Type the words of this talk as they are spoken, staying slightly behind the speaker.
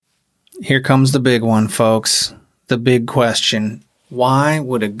Here comes the big one, folks. The big question. Why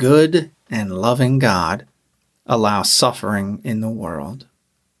would a good and loving God allow suffering in the world?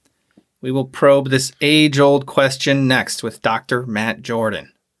 We will probe this age-old question next with Dr. Matt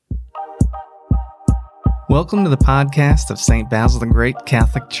Jordan. Welcome to the podcast of St. Basil the Great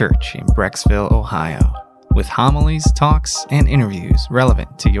Catholic Church in Brecksville, Ohio, with homilies, talks, and interviews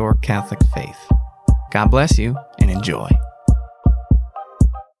relevant to your Catholic faith. God bless you and enjoy.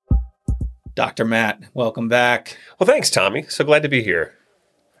 Dr. Matt, welcome back. Well, thanks, Tommy. So glad to be here.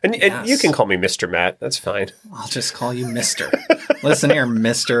 And you can call me Mr. Matt. That's fine. I'll just call you Mr. Listen here,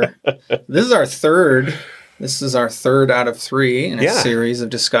 Mr. This is our third out of 3 in a series of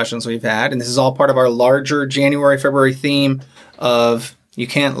discussions we've had. And this is all part of our larger January, February theme of you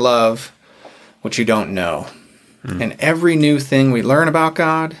can't love what you don't know. And every new thing we learn about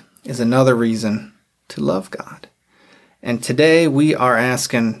God is another reason to love God. And today we are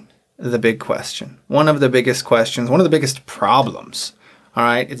asking the big question. One of the biggest questions, one of the biggest problems. All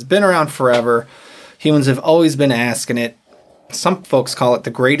right, it's been around forever. Humans have always been asking it. Some folks call it the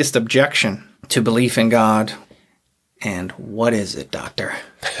greatest objection to belief in God. And what is it, Doctor?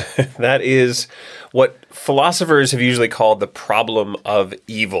 That is what philosophers have usually called the problem of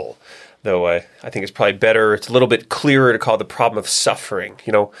evil. Though I think it's probably better, it's a little bit clearer to call it the problem of suffering.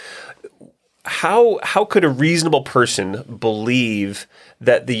 You know, how could a reasonable person believe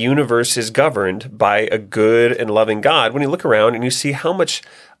that the universe is governed by a good and loving God when you look around and you see how much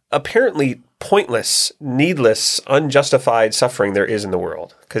apparently pointless, needless, unjustified suffering there is in the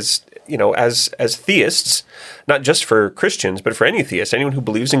world? Because, you know, as theists, not just for Christians, but for any theist, anyone who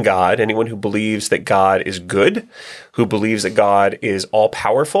believes in God, anyone who believes that God is good, who believes that God is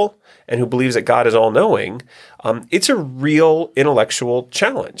all-powerful, and who believes that God is all-knowing, it's a real intellectual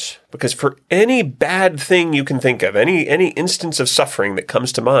challenge. Because for any bad thing you can think of, any instance of suffering that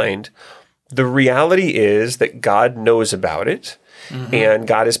comes to mind, the reality is that God knows about it, and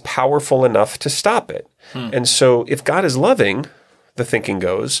God is powerful enough to stop it. And so if God is loving, the thinking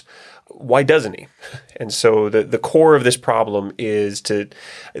goes, why doesn't he? And so the core of this problem is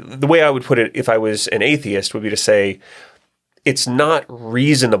the way I would put it if I was an atheist would be to say, it's not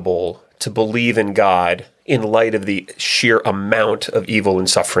reasonable to believe in God in light of the sheer amount of evil and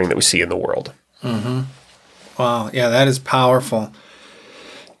suffering that we see in the world. Wow, yeah, that is powerful.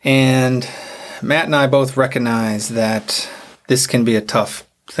 And Matt and I both recognize that this can be a tough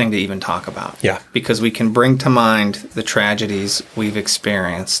thing to even talk about. Yeah. Because we can bring to mind the tragedies we've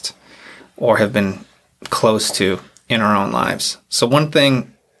experienced or have been close to in our own lives. So one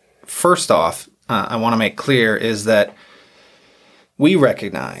thing, first off, I want to make clear is that we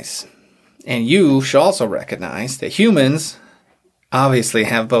recognize, and you should also recognize, that humans obviously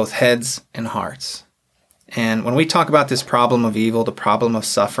have both heads and hearts. And when we talk about this problem of evil, the problem of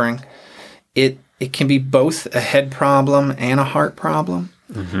suffering, it can be both a head problem and a heart problem.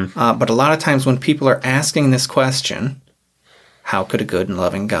 But a lot of times when people are asking this question, how could a good and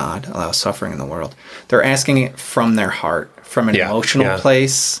loving God allow suffering in the world? They're asking it from their heart, from an emotional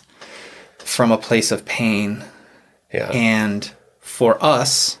place, from a place of pain. And for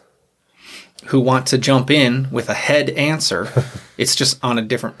us who want to jump in with a head answer, it's just on a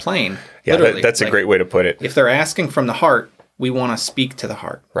different plane. Yeah, that's a great way to put it. If they're asking from the heart, we want to speak to the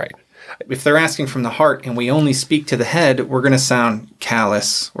heart. Right. If they're asking from the heart and we only speak to the head, we're going to sound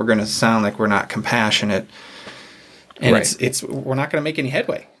callous. We're going to sound like we're not compassionate. And we're not going to make any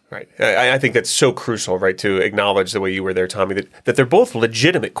headway. Right. I think that's so crucial, right, to acknowledge the way you were there, Tommy, that they're both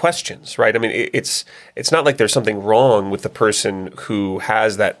legitimate questions, right? I mean, it's not like there's something wrong with the person who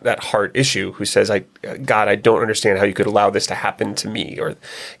has that heart issue, who says, God, I don't understand how you could allow this to happen to me, or, you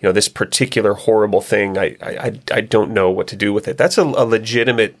know, this particular horrible thing, I don't know what to do with it. That's a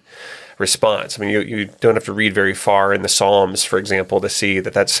legitimate response. I mean, you don't have to read very far in the Psalms, for example, to see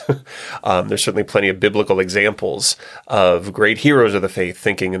that's there's certainly plenty of biblical examples of great heroes of the faith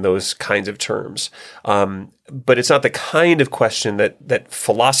thinking in those kinds of terms. But it's not the kind of question that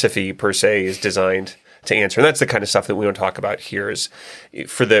philosophy per se is designed to answer. And that's the kind of stuff that we want to talk about here is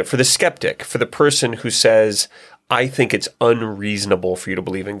for the skeptic, for the person who says, I think it's unreasonable for you to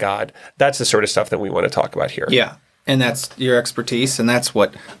believe in God. That's the sort of stuff that we want to talk about here. Yeah. And that's your expertise, and that's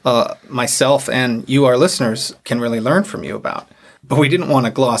what myself and you, our listeners, can really learn from you about. But we didn't want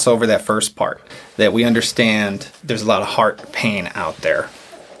to gloss over that first part, that we understand there's a lot of heart pain out there.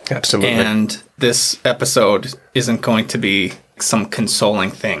 Absolutely. And this episode isn't going to be some consoling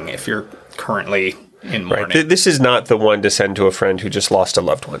thing if you're currently in mourning. Right. This is not the one to send to a friend who just lost a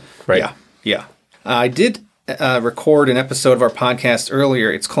loved one, right? Yeah. I did record an episode of our podcast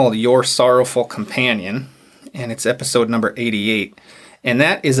earlier. It's called Your Sorrowful Companion, and it's episode number 88. And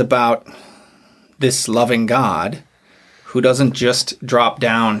that is about this loving God who doesn't just drop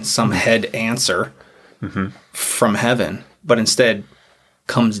down some head answer from heaven, but instead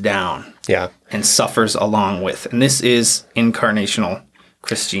comes down and suffers along with. And this is incarnational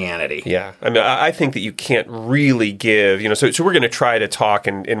Christianity. Yeah. I mean, I think that you can't really give, so we're going to try to talk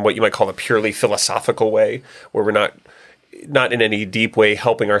in what you might call a purely philosophical way, where we're not in any deep way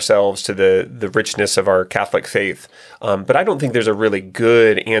helping ourselves to the richness of our Catholic faith. But I don't think there's a really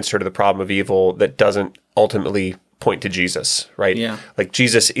good answer to the problem of evil that doesn't ultimately point to Jesus, right? Yeah. Like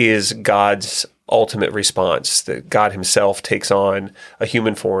Jesus is God's ultimate response, that God himself takes on a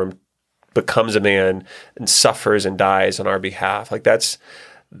human form, becomes a man, and suffers and dies on our behalf. Like that's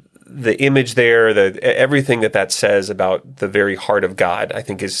the image there, everything that says about the very heart of God, I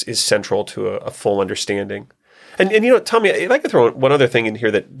think is central to a full understanding. And Tommy, if I could throw one other thing in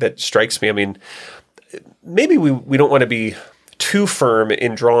here that strikes me. I mean, maybe we don't want to be too firm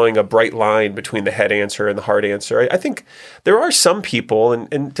in drawing a bright line between the head answer and the heart answer. I think there are some people,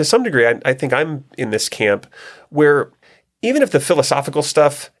 and to some degree, I think I'm in this camp, where even if the philosophical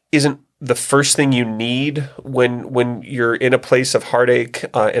stuff isn't the first thing you need when you're in a place of heartache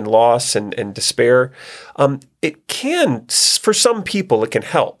and loss and despair, it can, for some people, it can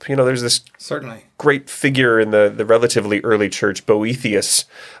help. There's this certainly great figure in the relatively early church, Boethius,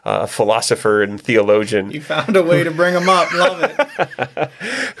 philosopher and theologian. You found a way to bring him up. Love it.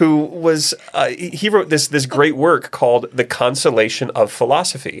 Who was, he wrote this great work called The Consolation of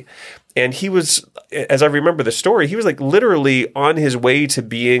Philosophy. And he was, as I remember the story, he was like literally on his way to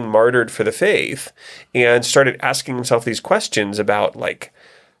being martyred for the faith and started asking himself these questions about like,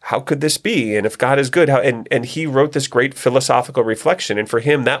 how could this be? And if God is good, how? And he wrote this great philosophical reflection. And for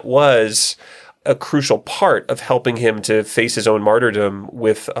him, that was a crucial part of helping him to face his own martyrdom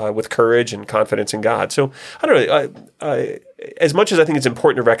with courage and confidence in God. So I don't know. As much as I think it's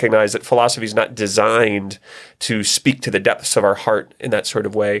important to recognize that philosophy is not designed to speak to the depths of our heart in that sort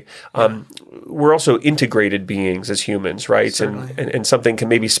of way, we're also integrated beings as humans, right? And something can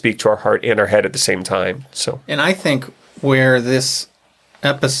maybe speak to our heart and our head at the same time. So, and I think where this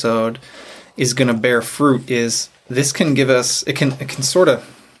episode is going to bear fruit is this can give us, it can sort of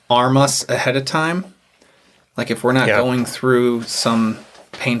arm us ahead of time. Like if we're not going through some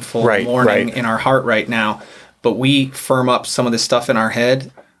painful mourning in our heart right now, but we firm up some of this stuff in our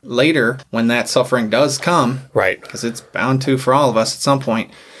head later when that suffering does come, because it's bound to for all of us at some point,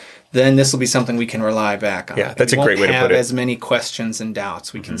 then this will be something we can rely back on. Yeah, that's a great way to put it. We won't have as many questions and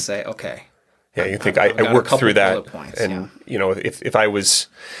doubts. We can say, okay. Yeah, you think I worked through that. Points, and,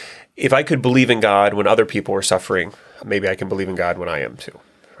 if I could believe in God when other people are suffering, maybe I can believe in God when I am too.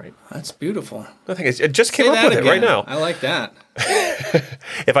 Right. That's beautiful. I think it just came up with it right now. I like that.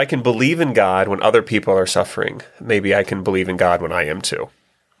 If I can believe in God when other people are suffering, maybe I can believe in God when I am too.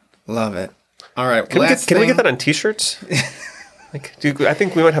 Love it. All right. Can we get that on T-shirts? I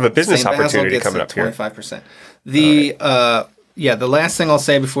think we might have a business opportunity coming up here. 25%. The last thing I'll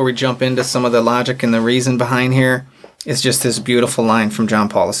say before we jump into some of the logic and the reason behind here is just this beautiful line from John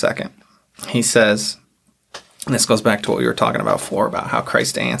Paul II. He says, and this goes back to what we were talking about before, about how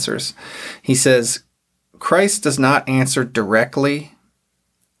Christ answers. He says, Christ does not answer directly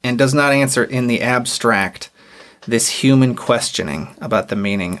and does not answer in the abstract this human questioning about the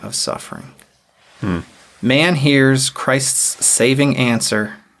meaning of suffering. Man hears Christ's saving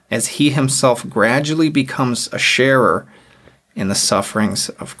answer as he himself gradually becomes a sharer in the sufferings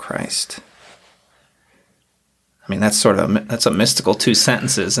of Christ. I mean, that's a mystical two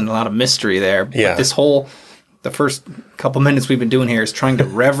sentences and a lot of mystery there. But this the first couple minutes we've been doing here is trying to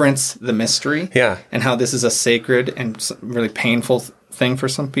reverence the mystery and how this is a sacred and really painful thing for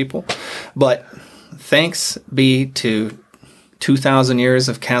some people. But thanks be to 2,000 years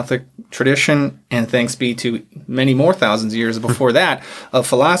of Catholic tradition, and thanks be to many more thousands of years before that of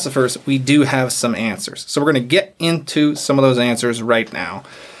philosophers, we do have some answers. So we're going to get into some of those answers right now.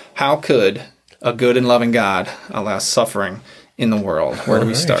 How could a good and loving God allow suffering in the world? Where do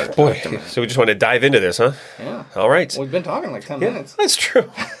we start? Boy, so we just want to dive into this, huh? Yeah. All right. We've been talking like 10 minutes. That's true.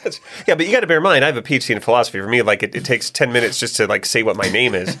 But you got to bear in mind, I have a PhD in philosophy. For me, it takes 10 minutes just to say what my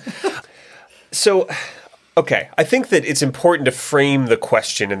name is. So, okay, I think that it's important to frame the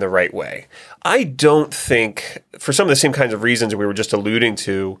question in the right way. I don't think, for some of the same kinds of reasons we were just alluding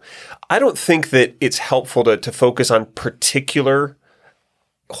to, I don't think that it's helpful to focus on particular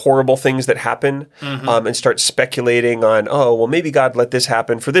horrible things that happen and start speculating on, maybe God let this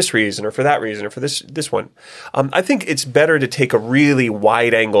happen for this reason or for that reason or for this one. I think it's better to take a really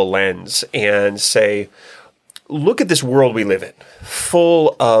wide-angle lens and say, look at this world we live in,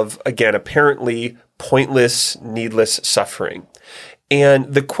 full of, again, apparently pointless, needless suffering.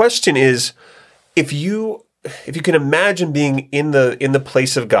 And the question is, if you can imagine being in the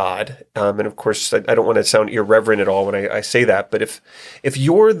place of God, and of course I don't want to sound irreverent at all when I say that, but if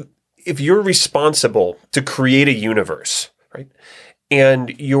you're responsible to create a universe, right,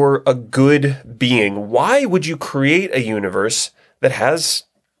 and you're a good being, why would you create a universe that has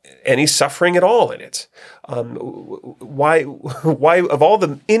any suffering at all in it? Why of all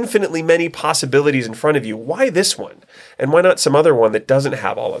the infinitely many possibilities in front of you, why this one? And why not some other one that doesn't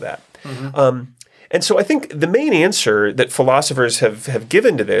have all of that? And so I think the main answer that philosophers have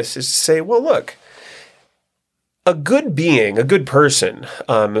given to this is to say, well, look, a good being, a good person,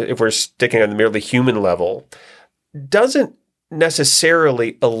 if we're sticking on the merely human level, doesn't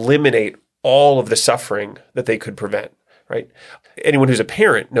necessarily eliminate all of the suffering that they could prevent, right? Anyone who's a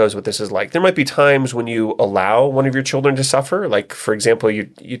parent knows what this is like. There might be times when you allow one of your children to suffer. Like, for example, you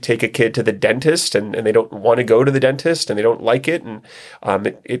take a kid to the dentist and they don't want to go to the dentist and they don't like it, and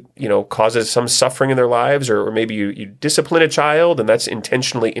it causes some suffering in their lives, or maybe you discipline a child and that's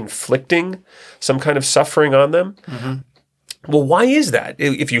intentionally inflicting some kind of suffering on them. Well, why is that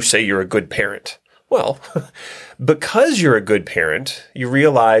if you say you're a good parent? Well, because you're a good parent, you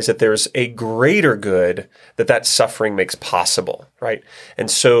realize that there's a greater good that suffering makes possible, right? And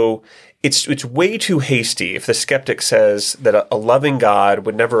so it's way too hasty if the skeptic says that a loving God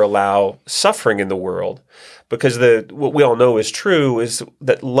would never allow suffering in the world, because what we all know is true is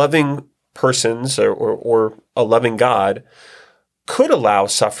that loving persons or a loving God could allow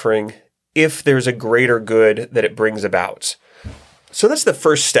suffering if there's a greater good that it brings about. So that's the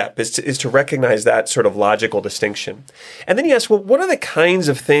first step, is to recognize that sort of logical distinction. And then you ask, well, what are the kinds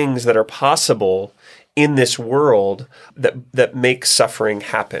of things that are possible in this world that make suffering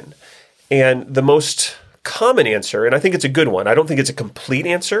happen? And the most common answer, and I think it's a good one, I don't think it's a complete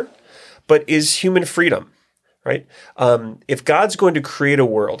answer, but is human freedom, right? If God's going to create a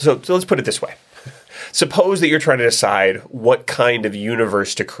world, so let's put it this way. Suppose that you're trying to decide what kind of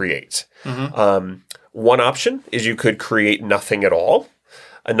universe to create. One option is you could create nothing at all.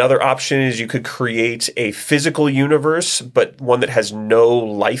 Another option is you could create a physical universe, but one that has no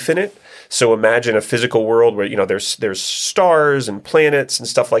life in it. So imagine a physical world where, there's stars and planets and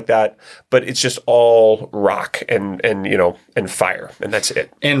stuff like that, but it's just all rock and fire, and that's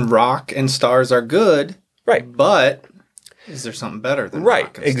it. And rock and stars are good, right? But is there something better than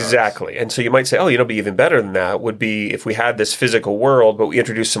rock and exactly. stars? And so you might say, be even better than that would be if we had this physical world, but we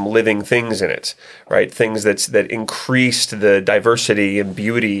introduced some living things in it, right? Things that increased the diversity and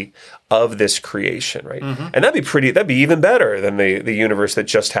beauty of this creation, right? And that'd be even better than the universe that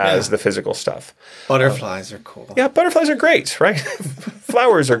just has the physical stuff. Butterflies are cool. Yeah, butterflies are great, right?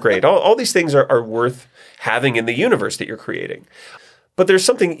 Flowers are great. All these things are worth having in the universe that you're creating. But there's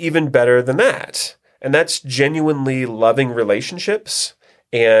something even better than that. And that's genuinely loving relationships.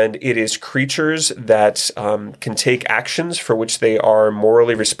 And it is creatures that can take actions for which they are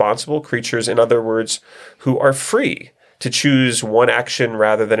morally responsible. Creatures, in other words, who are free to choose one action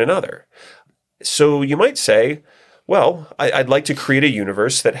rather than another. So you might say, well, I'd like to create a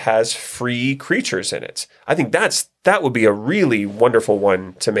universe that has free creatures in it. I think that would be a really wonderful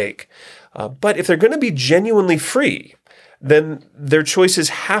one to make. But if they're going to be genuinely free, then their choices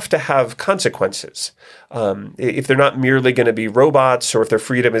have to have consequences. If they're not merely going to be robots, or if their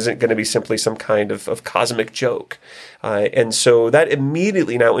freedom isn't going to be simply some kind of cosmic joke. And so that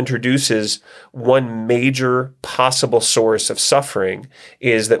immediately now introduces one major possible source of suffering,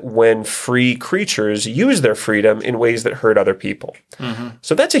 is that when free creatures use their freedom in ways that hurt other people.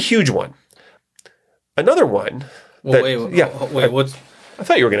 So that's a huge one. Another one. What's... I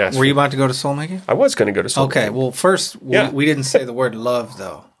thought you were going to ask. Were you about to go to soul making? I was going to go to soul making. Okay, well, first, we didn't say the word love,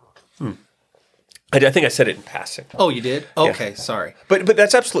 though. I think I said it in passing. Oh, you did? Okay, sorry. But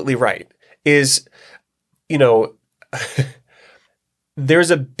that's absolutely right. There's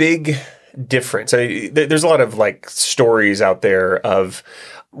a big difference. There's a lot of stories out there of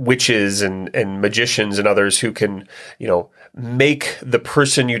witches and magicians and others who can, make the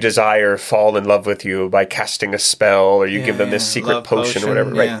person you desire fall in love with you by casting a spell, or you give them this secret potion or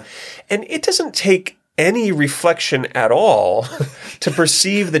whatever, right? And it doesn't take any reflection at all to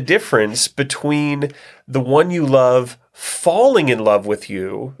perceive the difference between the one you love falling in love with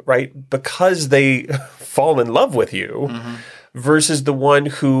you, right? Because they fall in love with you, versus the one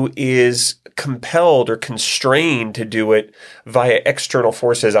who is compelled or constrained to do it via external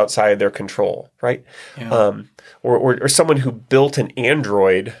forces outside their control, right? Or someone who built an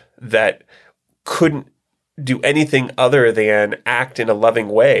android that couldn't do anything other than act in a loving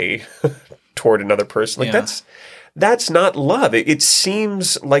way toward another person. That's not love. It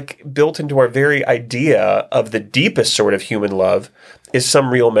seems like built into our very idea of the deepest sort of human love is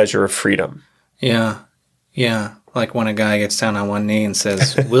some real measure of freedom. Yeah. Yeah. Like when a guy gets down on one knee and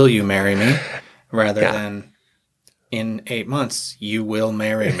says, "Will you marry me?" rather than, "In 8 months, you will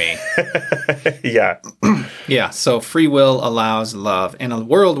marry me." Yeah. Yeah. So free will allows love. In a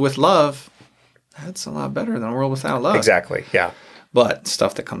world with love, that's a lot better than a world without love. Exactly. Yeah. But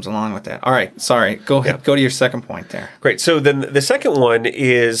stuff that comes along with that. All right. Sorry. Go ahead. Go to your second point there. Great. So then the second one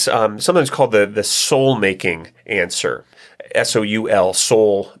is sometimes called the soul-making answer. S-O-U-L,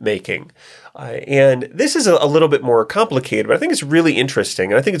 soul-making. And this is a little bit more complicated, but I think it's really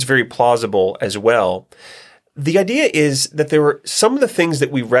interesting, and I think it's very plausible as well. The idea is that there are some of the things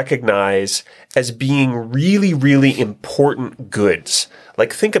that we recognize as being really, really important goods.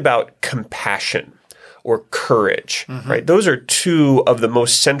 Like think about compassion or courage, right? Those are two of the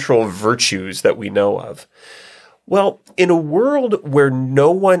most central virtues that we know of. Well, in a world where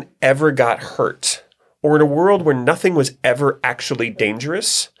no one ever got hurt, or in a world where nothing was ever actually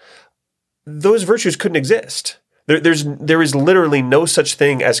dangerous, those virtues couldn't exist. There is literally no such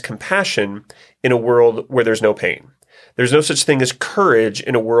thing as compassion in a world where there's no pain. There's no such thing as courage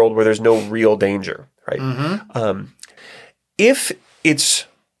in a world where there's no real danger, right? If it's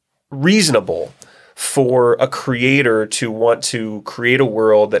reasonable for a creator to want to create a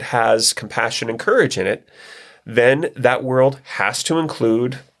world that has compassion and courage in it, then that world has to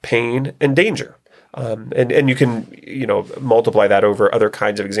include pain and danger. And you can, multiply that over other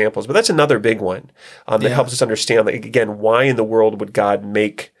kinds of examples, but that's another big one that helps us understand, like, again, why in the world would God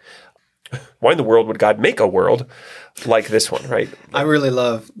make a world like this one, right? I really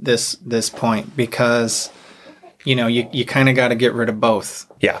love this point because, you kind of got to get rid of both.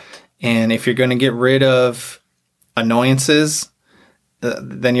 Yeah. And if you're going to get rid of annoyances,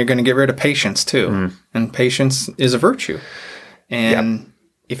 then you're going to get rid of patience too. And patience is a virtue. And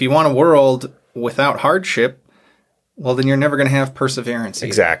if you want a world without hardship, well, then you're never going to have perseverance either.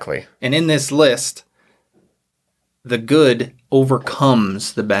 Exactly. And in this list, the good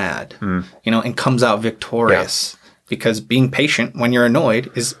overcomes the bad, and comes out victorious. Because being patient when you're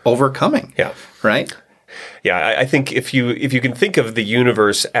annoyed is overcoming. Yeah. Right? Yeah, I think if you can think of the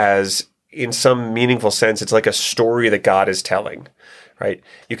universe as, in some meaningful sense, it's like a story that God is telling. Right.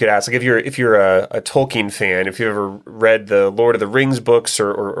 You could ask, like, if you're a Tolkien fan, if you ever read the Lord of the Rings books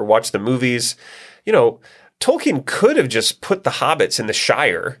or watched the movies, Tolkien could have just put the hobbits in the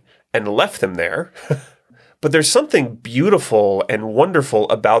Shire and left them there. But there's something beautiful and wonderful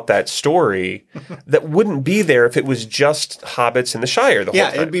about that story that wouldn't be there if it was just hobbits in the Shire the whole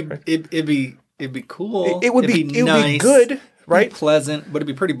time. Yeah, it'd be cool. It would be nice, it would be good, right? Be pleasant, but it'd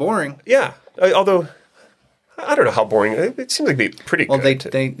be pretty boring. Yeah. Although I don't know how boring. It seems like it'd be pretty good. Well, they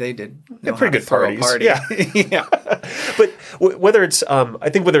did. They're pretty good parties. Party. Yeah. Yeah. But whether it's, I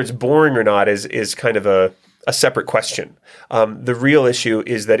think whether it's boring or not is kind of a separate question. The real issue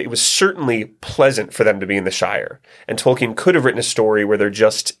is that it was certainly pleasant for them to be in the Shire. And Tolkien could have written a story where they're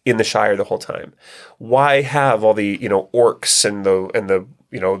just in the Shire the whole time. Why have all the, orcs and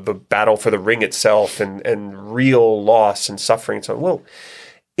the battle for the ring itself and real loss and suffering and so on? Well,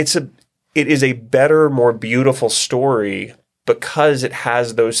 it is a better, more beautiful story because it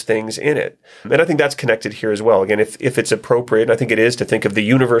has those things in it. And I think that's connected here as well. Again, if it's appropriate, and I think it is, to think of the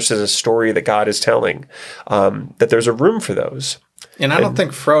universe as a story that God is telling, that there's a room for those. And I don't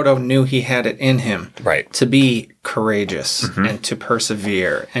think Frodo knew he had it in him to be courageous and to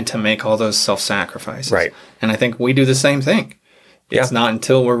persevere and to make all those self-sacrifices. Right. And I think we do the same thing. It's not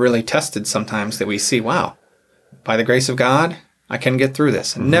until we're really tested sometimes that we see, wow, by the grace of God, I can get through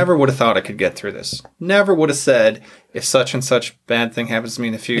this. Never would have thought I could get through this. Never would have said, if such and such bad thing happens to me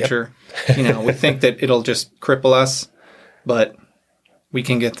in the future, we think that it'll just cripple us, but we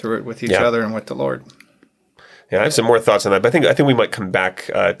can get through it with each other and with the Lord. Yeah, I have some more thoughts on that, but I think we might come back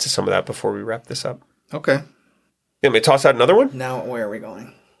to some of that before we wrap this up. Okay. Let me toss out another one? Now, where are we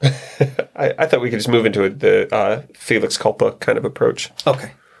going? I thought we could just move into the Felix Culpa kind of approach.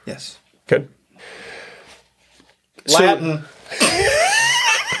 Okay. Yes. Good. Latin.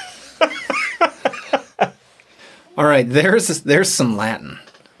 All right, there's some Latin,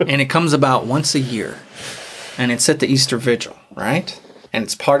 and it comes about once a year, and it's at the Easter Vigil, right? And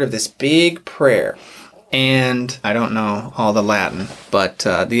it's part of this big prayer, and I don't know all the Latin, but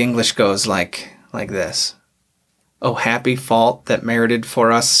the English goes like this: "Oh, happy fault that merited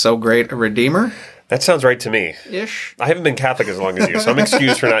for us so great a Redeemer." That sounds right to me. Ish. I haven't been Catholic as long as you, so I'm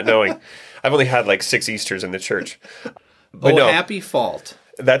excused for not knowing. I've only had like 6 Easters in the church. But happy fault.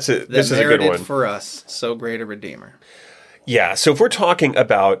 This is a good one. For us, so great a Redeemer. Yeah, so if we're talking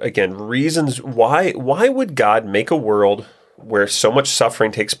about, again, reasons why would God make a world where so much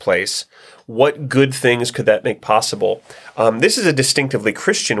suffering takes place, what good things could that make possible? This is a distinctively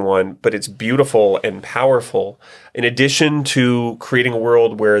Christian one, but it's beautiful and powerful. In addition to creating a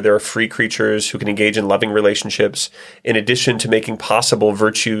world where there are free creatures who can engage in loving relationships, in addition to making possible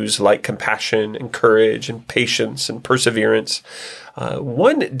virtues like compassion and courage and patience and perseverance,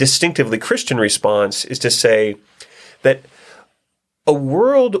 one distinctively Christian response is to say that a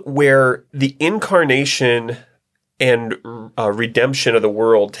world where the incarnation and redemption of the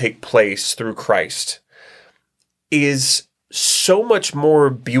world take place through Christ is so much more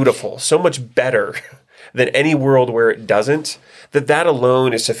beautiful, so much better than any world where it doesn't, that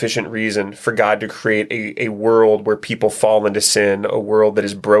alone is sufficient reason for God to create a world where people fall into sin, a world that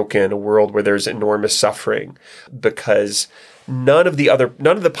is broken, a world where there's enormous suffering, because none of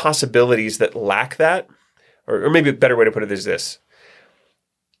the possibilities that lack that, or maybe a better way to put it is this.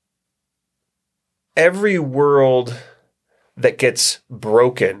 Every world that gets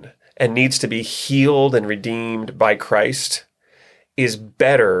broken and needs to be healed and redeemed by Christ is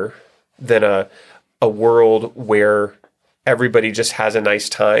better than a world where everybody just has a nice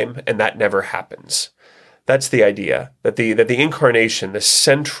time and that never happens. That's the idea, that the incarnation, the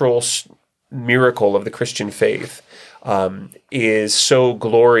central miracle of the Christian faith, is so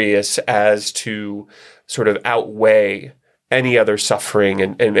glorious as to sort of outweigh any other suffering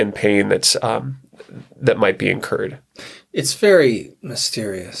and pain that might be incurred. It's very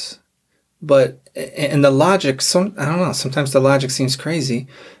mysterious, and the logic, I don't know, sometimes the logic seems crazy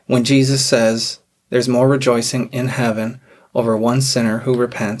when Jesus says there's more rejoicing in heaven over one sinner who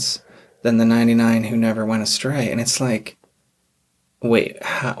repents than the 99 who never went astray. And it's like, wait,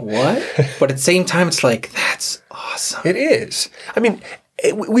 what? But at the same time, it's like, that's awesome. It is. I mean,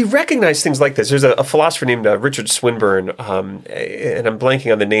 we recognize things like this. There's a philosopher named Richard Swinburne, and I'm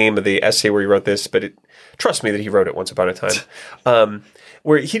blanking on the name of the essay where he wrote this, but trust me that he wrote it once upon a time,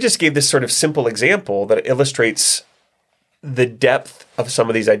 where he just gave this sort of simple example that illustrates the depth of some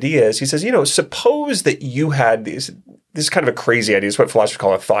of these ideas. He says, suppose that you had this is kind of a crazy idea. It's what philosophers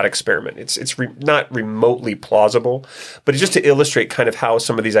call a thought experiment. It's not remotely plausible, but it's just to illustrate kind of how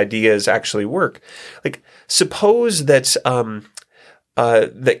some of these ideas actually work. Like, suppose that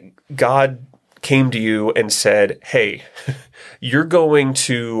that God came to you and said, hey, you're going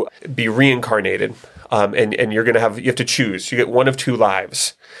to be reincarnated, and you have to choose. You get one of two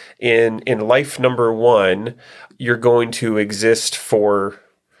lives. In life number one, you're going to exist for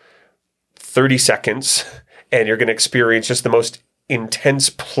 30 seconds, and you're going to experience just the most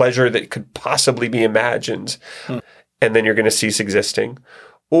intense pleasure that could possibly be imagined, and then you're going to cease existing.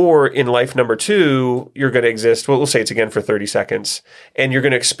 Or in life number two, you're going to exist, we'll say it's again for 30 seconds, and you're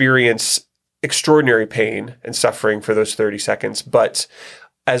going to experience extraordinary pain and suffering for those 30 seconds. But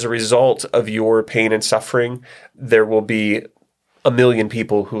as a result of your pain and suffering, there will be 1 million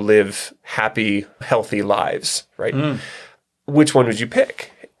people who live happy, healthy lives, right? Which one would you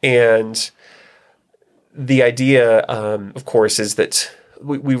pick? And the idea, of course, is that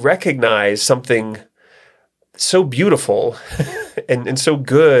we recognize something so beautiful and so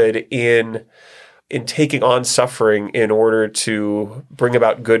good in taking on suffering in order to bring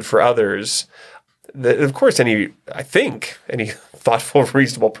about good for others, that of course any thoughtful,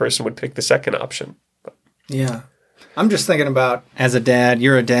 reasonable person would pick the second option. Yeah. I'm just thinking about, as a dad,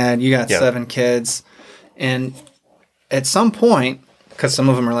 you're a dad, you got 7 kids, and at some point, because some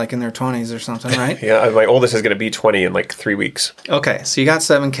of them are like in their 20s or something, right? Yeah, my oldest is going to be 20 in like 3 weeks. Okay, so you got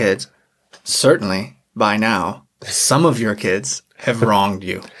 7 kids. Certainly, by now, some of your kids have wronged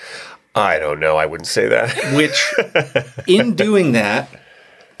you. I don't know. I wouldn't say that. Which, in doing that,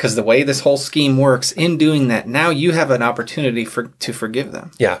 because the way this whole scheme works, in doing that, now you have an opportunity to forgive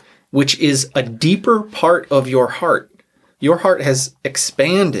them. Yeah. Which is a deeper part of your heart. Your heart has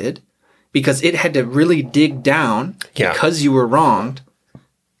expanded because it had to really dig down because you were wronged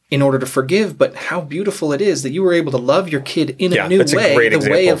in order to forgive. But how beautiful it is that you were able to love your kid in a new way, the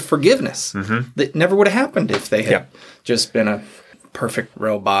way of forgiveness. That never would have happened if they had just been a perfect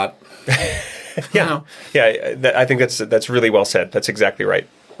robot. Yeah. I think that's really well said. That's exactly right.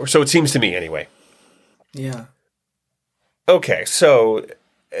 Or so it seems to me anyway. Yeah. Okay, so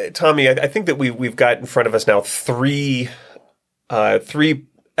Tommy, I think that we've got in front of us now three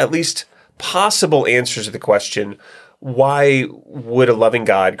at least possible answers to the question, why would a loving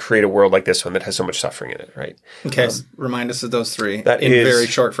God create a world like this one that has so much suffering in it, right? Okay, remind us of those three that in very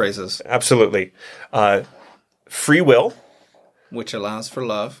short phrases. Absolutely. Free will. Which allows for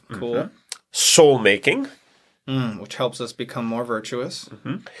love. Cool. Soul making. Which helps us become more virtuous.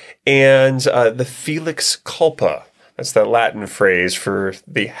 And the Felix culpa. That's the Latin phrase for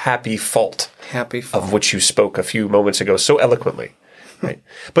the happy fault Happy fall. of which you spoke a few moments ago so eloquently. Right.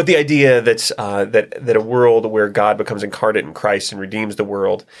 But the idea that a world where God becomes incarnate in Christ and redeems the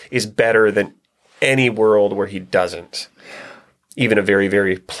world is better than any world where he doesn't, even a very,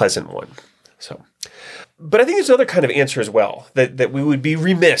 very pleasant one. So, but I think there's another kind of answer as well that we would be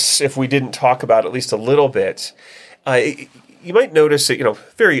remiss if we didn't talk about at least a little bit. You might notice that,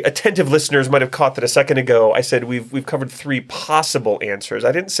 very attentive listeners might have caught that a second ago I said we've covered 3 possible answers.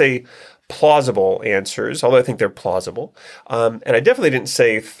 I didn't say plausible answers, although I think they're plausible. And I definitely didn't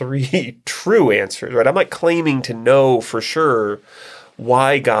say 3 true answers, right? I'm not claiming to know for sure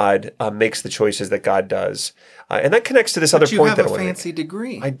why God makes the choices that God does. And that connects to this other point that I want to make. You have a fancy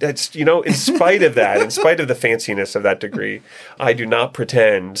degree. That's, in spite of that, in spite of the fanciness of that degree, I do not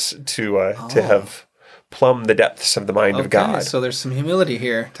pretend to have plumbed the depths of the mind of God. So there's some humility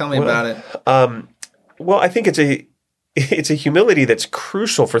here. Tell me about it. Well, I think it's a humility that's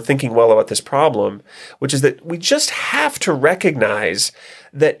crucial for thinking well about this problem, which is that we just have to recognize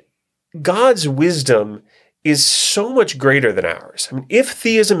that God's wisdom is so much greater than ours. I mean, if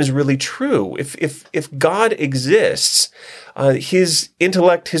theism is really true, if God exists, his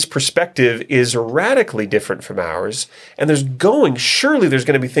intellect, his perspective is radically different from ours, and surely there's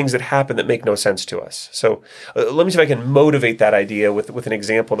going to be things that happen that make no sense to us. So let me see if I can motivate that idea with an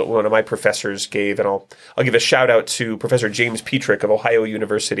example that one of my professors gave, and I'll give a shout out to Professor James Petrick of Ohio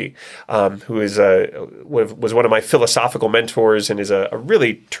University, who was one of my philosophical mentors and is a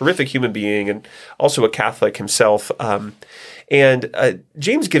really terrific human being and also a Catholic himself. And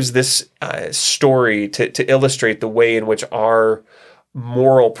James gives this story to illustrate the way in which our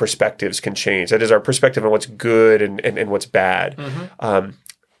moral perspectives can change. That is, our perspective on what's good and what's bad. Mm-hmm.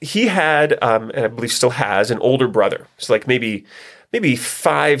 He had, and I believe still has, an older brother. So like maybe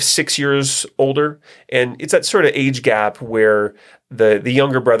 5-6 years older. And it's that sort of age gap where the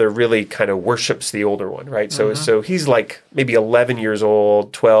younger brother really kind of worships the older one, right? So Mm-hmm. so he's like maybe 11 years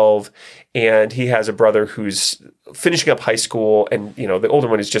old, 12, and he has a brother who's finishing up high school, and the older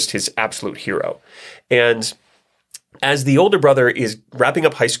one is just his absolute hero. And as the older brother is wrapping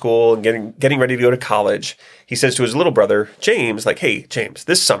up high school and getting ready to go to college, he says to his little brother, James, like, "Hey, James,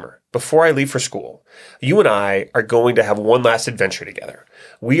 this summer, before I leave for school, you and I are going to have one last adventure together.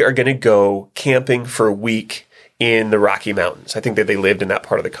 We are going to go camping for a week in the Rocky Mountains." I think that they lived in that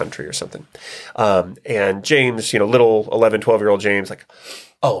part of the country or something. And James, little 11, 12-year-old James, like,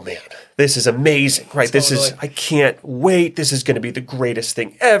 "Oh man, this is amazing, right? Totally. I can't wait. This is going to be the greatest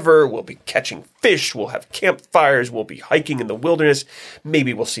thing ever. We'll be catching fish. We'll have campfires. We'll be hiking in the wilderness.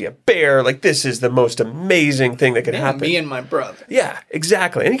 Maybe we'll see a bear. Like, this is the most amazing thing that could happen." Me and my brother. Yeah,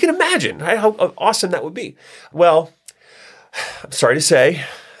 exactly. And you can imagine, right, how awesome that would be. Well, I'm sorry to say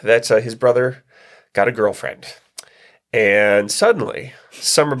that his brother got a girlfriend. And suddenly,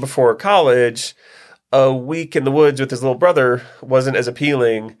 summer before college, a week in the woods with his little brother wasn't as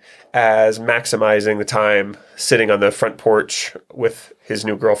appealing as maximizing the time sitting on the front porch with his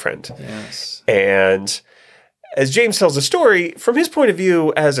new girlfriend. Yes. And as James tells the story, from his point of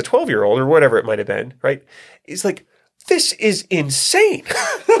view as a 12-year-old or whatever it might have been, right, he's like, this is insane.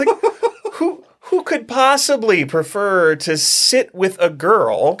 Like, who could possibly prefer to sit with a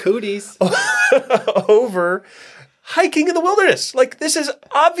girl Cooties. over hiking in the wilderness? Like, this is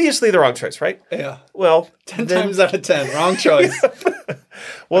obviously the wrong choice, right? Yeah. Well, 10 times out of 10. Wrong choice.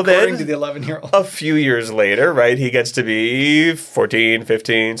 Well, According to then, the 11-year-old. a few years later, right, he gets to be 14,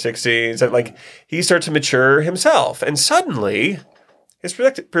 15, 16. So, like, he starts to mature himself. And suddenly, his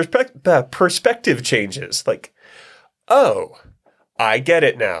perspective changes. Like, oh, I get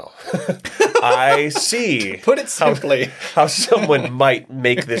it now. I see. Put it simply. How someone might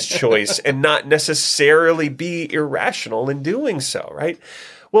make this choice and not necessarily be irrational in doing so, right?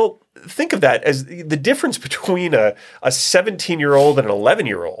 Well, think of that as the difference between a 17-year-old and an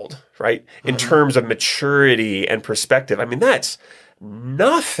 11-year-old, right? In terms of maturity and perspective. I mean, that's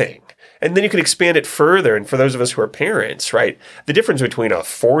nothing. And then you can expand it further. And for those of us who are parents, right, the difference between a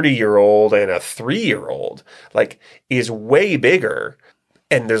 40-year-old and a 3-year-old, like, is way bigger.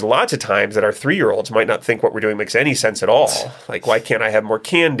 And there's lots of times that our 3-year-olds might not think what we're doing makes any sense at all. Like, why can't I have more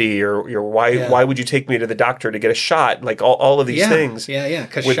candy? Or why would you take me to the doctor to get a shot? Like, all of these things. Yeah,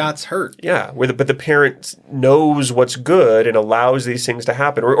 because shots hurt. Yeah, but the parent knows what's good and allows these things to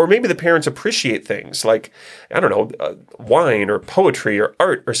happen. Or maybe the parents appreciate things like, I don't know, wine or poetry or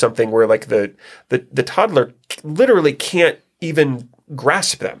art or something where, like, the toddler literally can't even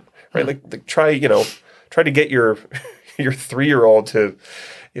grasp them, right? Like try to get your 3-year-old to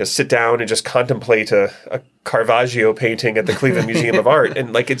sit down and just contemplate a Caravaggio painting at the Cleveland Museum of Art,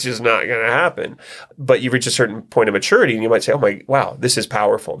 and like it's just not going to happen. But you reach a certain point of maturity, and you might say, wow, this is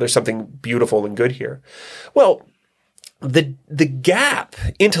powerful. There's something beautiful and good here. Well, the gap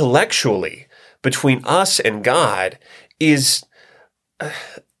intellectually between us and God is,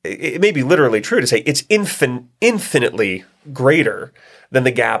 it may be literally true to say it's infinitely greater than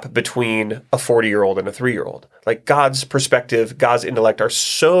the gap between a 40-year-old and a 3-year-old. Like God's perspective, God's intellect are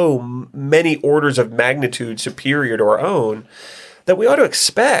so many orders of magnitude superior to our own that we ought to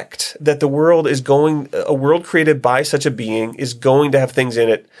expect that a world created by such a being is going to have things in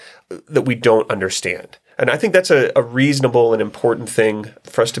it that we don't understand. And I think that's a reasonable and important thing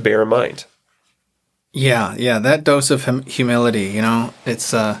for us to bear in mind. Yeah, that dose of humility,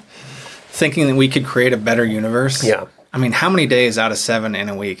 it's thinking that we could create a better universe. Yeah. I mean, how many days out of 7 in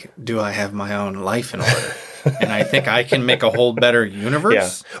a week do I have my own life in order? And I think I can make a whole better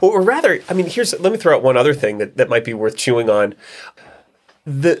universe. Yeah. Or rather, I mean, let me throw out one other thing that might be worth chewing on.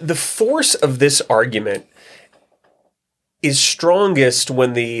 The force of this argument is strongest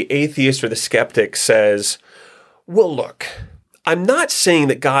when the atheist or the skeptic says, well, look, I'm not saying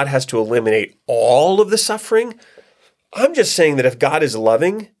that God has to eliminate all of the suffering. I'm just saying that if God is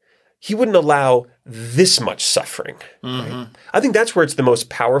loving, he wouldn't allow this much suffering. Mm-hmm. Right? I think that's where it's the most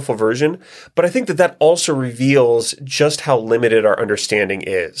powerful version. But I think that also reveals just how limited our understanding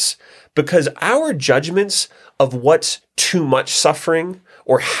is. Because our judgments of what's too much suffering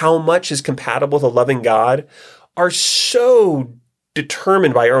or how much is compatible with a loving God are so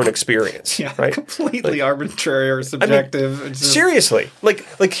determined by our own experience. Yeah, right? Completely arbitrary or subjective. I mean, seriously.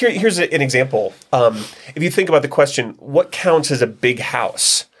 Here's an example. If you think about the question, what counts as a big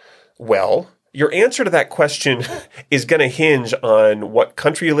house? Well, your answer to that question is going to hinge on what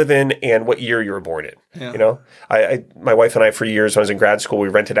country you live in and what year you were born in. Yeah. My wife and I, for years, when I was in grad school, we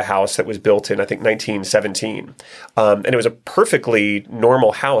rented a house that was built in, I think, 1917. And it was a perfectly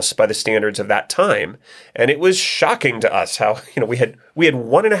normal house by the standards of that time. And it was shocking to us how, we had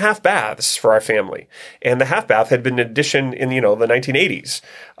 1.5 baths for our family. And the half bath had been an addition in, the 1980s.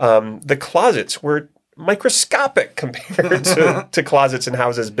 The closets were microscopic compared to closets and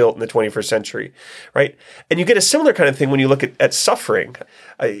houses built in the 21st century, right? And you get a similar kind of thing when you look at suffering.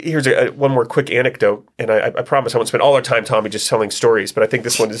 Here's one more quick anecdote, and I promise I won't spend all our time, Tommy, just telling stories, but I think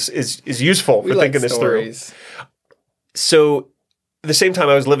this one is useful for thinking this through. So the same time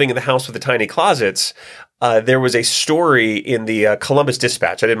I was living in the house with the tiny closets, there was a story in the Columbus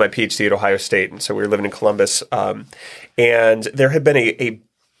Dispatch. I did my PhD at Ohio State, and so we were living in Columbus, and there had been a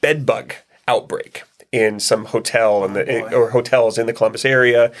bed bug outbreak in some hotel or hotels in the Columbus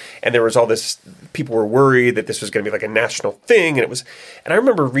area. And there was all this, people were worried that this was going to be like a national thing. And I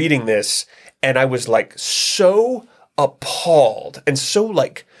remember reading this and I was like so appalled and so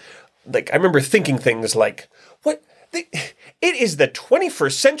like I remember thinking things like, what? It is the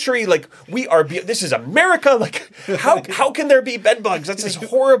 21st century. Like this is America. Like how can there be bed bugs? That's just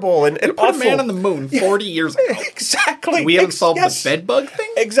horrible and put awful. A man on the moon 40 years ago. Exactly. We haven't solved the bed bug thing?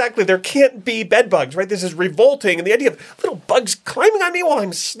 Exactly. There can't be bed bugs, right? This is revolting. And the idea of little bugs climbing on me while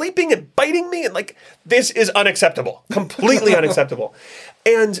I'm sleeping and biting me. And this is unacceptable. Completely unacceptable.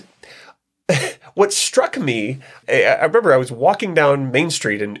 And what struck me, I remember I was walking down Main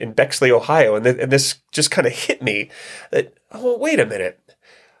Street in Bexley, Ohio, and this just kind of hit me that, wait a minute.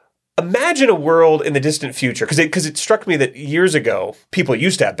 Imagine a world in the distant future, because it struck me that years ago, people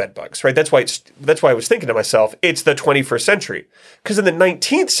used to have bed bugs, right? That's why I was thinking to myself, it's the 21st century. Because in the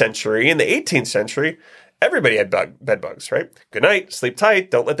 19th century, in the 18th century, everybody had bed bugs, right? Good night, sleep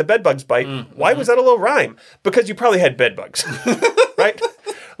tight, don't let the bed bugs bite. Mm-hmm. Why was that a little rhyme? Because you probably had bed bugs, right?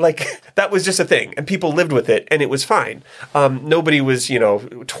 That was just a thing, and people lived with it, and it was fine. Nobody was,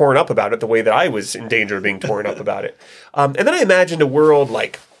 torn up about it the way that I was in danger of being torn up about it. And then I imagined a world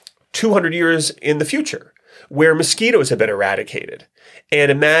 200 years in the future where mosquitoes have been eradicated.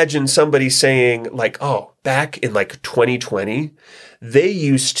 And imagine somebody saying back in 2020, they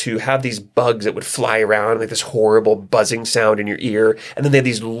used to have these bugs that would fly around like this horrible buzzing sound in your ear. And then they had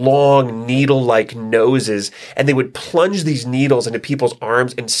these long needle-like noses, and they would plunge these needles into people's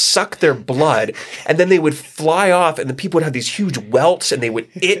arms and suck their blood. And then they would fly off, and the people would have these huge welts, and they would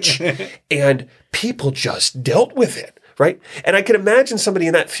itch, and people just dealt with it. Right? And I can imagine somebody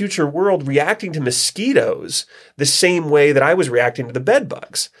in that future world reacting to mosquitoes the same way that I was reacting to the bed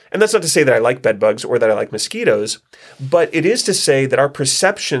bugs. And that's not to say that I like bed bugs or that I like mosquitoes, but it is to say that our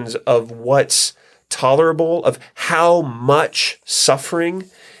perceptions of what's tolerable, of how much suffering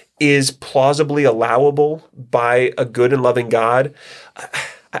is plausibly allowable by a good and loving God,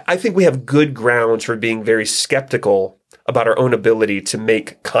 I think we have good grounds for being very skeptical about our own ability to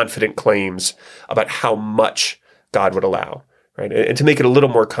make confident claims about how much God would allow, right? And to make it a little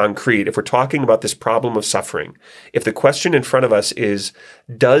more concrete, if we're talking about this problem of suffering, if the question in front of us is,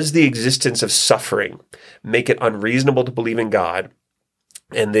 does the existence of suffering make it unreasonable to believe in God?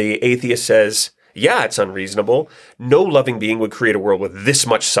 And the atheist says, yeah, it's unreasonable. No loving being would create a world with this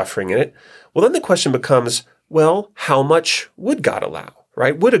much suffering in it. Well, then the question becomes, well, how much would God allow,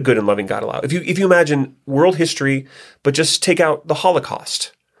 right? Would a good and loving God allow? If you imagine world history, but just take out the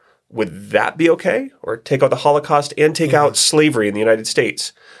Holocaust, would that be okay? Or take out the Holocaust and take out slavery in the United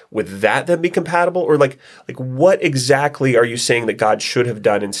States? Would that then be compatible? Or like what exactly are you saying that God should have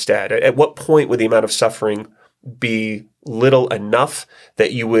done instead? At what point would the amount of suffering be little enough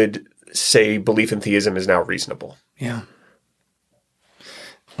that you would say belief in theism is now reasonable? Yeah.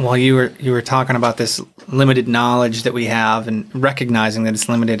 While you were talking about this limited knowledge that we have and recognizing that it's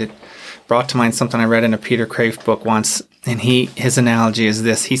limited, it brought to mind something I read in a Peter Kraft book once, and his analogy is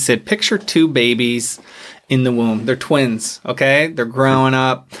this. He said, picture two babies in the womb. They're twins, okay? They're growing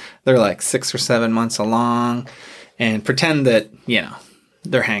up. They're like 6 or 7 months along, and pretend that,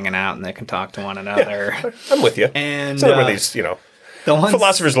 they're hanging out and they can talk to one another. Yeah, I'm with you. And some of these, the ones,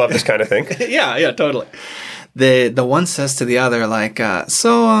 philosophers love this kind of thing. Yeah, totally. The one says to the other, like,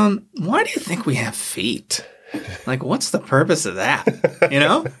 why do you think we have feet? Like, what's the purpose of that?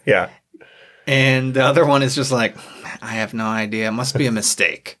 Yeah. And the other one is just like, I have no idea. It must be a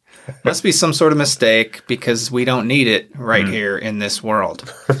mistake. Must be some sort of mistake because we don't need it right here in this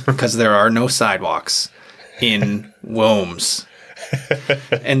world because there are no sidewalks in wombs.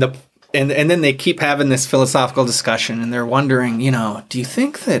 And then they keep having this philosophical discussion and they're wondering, do you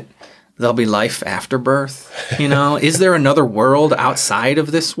think that there'll be life after birth? Is there another world outside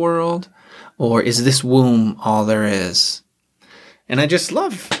of this world? Or is this womb all there is? And I just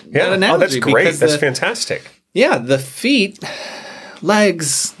love that analogy. Oh, that's great. That's fantastic. Yeah, the feet,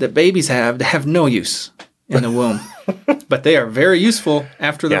 legs that babies have no use in the womb. But they are very useful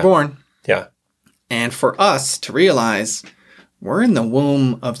after they're born. Yeah. And for us to realize we're in the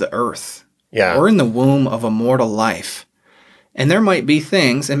womb of the earth. Yeah. We're in the womb of a mortal life. And there might be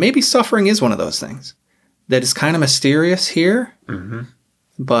things, and maybe suffering is one of those things, that is kind of mysterious here,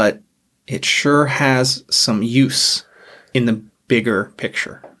 but it sure has some use in the bigger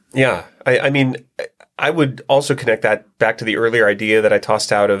picture. Yeah. I mean, I would also connect that back to the earlier idea that I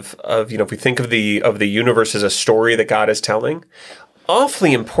tossed out of if we think of the universe as a story that God is telling,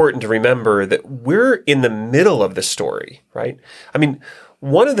 awfully important to remember that we're in the middle of the story, right? I mean,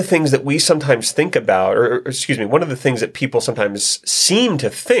 one of the things that we sometimes think about, one of the things that people sometimes seem to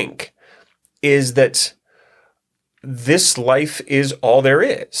think is that this life is all there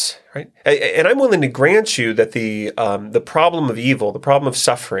is, right? And I'm willing to grant you that the problem of evil, the problem of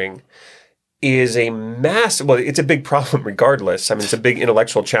suffering, is a massive. Well, it's a big problem regardless. I mean, it's a big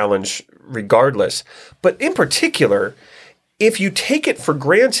intellectual challenge regardless. But in particular, if you take it for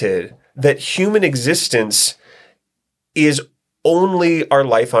granted that human existence is only our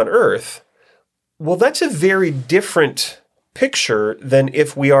life on Earth, well, that's a very different picture than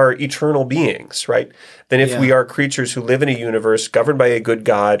if we are eternal beings, right? Than if we are creatures who live in a universe governed by a good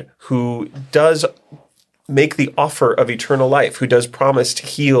God who does make the offer of eternal life, who does promise to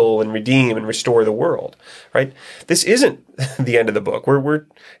heal and redeem and restore the world, right? This isn't the end of the book. We're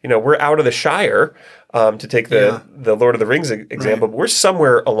out of the Shire, to take the Lord of the Rings example, but we're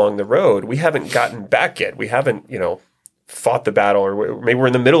somewhere along the road. We haven't gotten back yet. We haven't, fought the battle, or maybe we're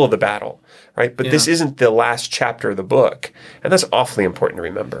in the middle of the battle, right? But this isn't the last chapter of the book. And that's awfully important to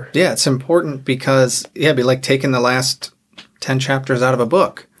remember. Yeah, it's important because, it'd be like taking the last 10 chapters out of a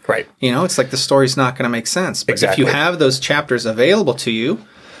book. Right. It's like the story's not going to make sense. But Exactly. if you have those chapters available to you,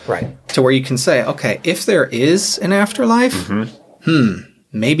 right, to where you can say, okay, if there is an afterlife,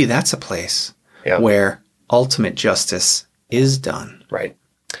 maybe that's a place where ultimate justice is done. Right.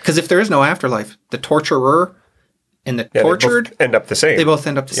 Because if there is no afterlife, the torturer and the tortured they both end up the same. They both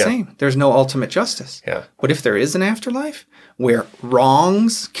end up the same. There's no ultimate justice. Yeah. But if there is an afterlife where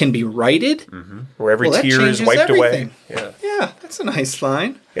wrongs can be righted, where every tear is wiped away. Yeah, that's a nice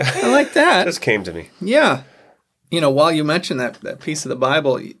line. Yeah. I like that. Just came to me. Yeah. While you mentioned that piece of the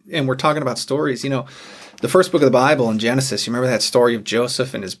Bible, and we're talking about stories, the first book of the Bible in Genesis, you remember that story of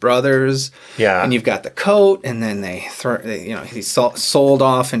Joseph and his brothers? Yeah. And you've got the coat, and then he's sold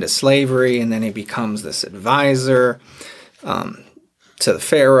off into slavery, and then he becomes this advisor to the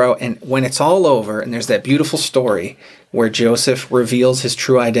Pharaoh. And when it's all over, and there's that beautiful story where Joseph reveals his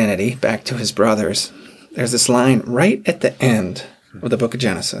true identity back to his brothers, there's this line right at the end of the book of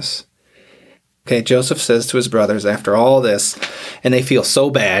Genesis. Okay, Joseph says to his brothers after all this, and they feel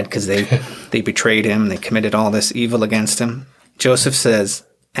so bad because they betrayed him, they committed all this evil against him. Joseph says,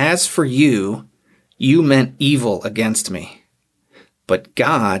 "As for you, you meant evil against me, but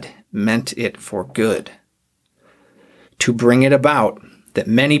God meant it for good, to bring it about that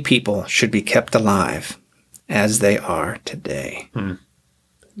many people should be kept alive as they are today.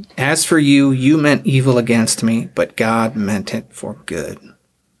 As for you, you meant evil against me, but God meant it for good."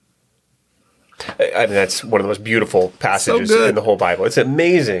 I mean, that's one of the most beautiful passages good. in the whole Bible. It's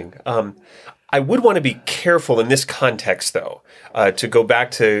amazing. I would want to be careful in this context, though, to go back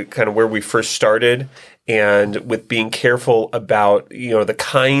to kind of where we first started, and with being careful about, the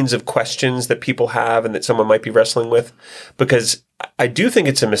kinds of questions that people have and that someone might be wrestling with, because I do think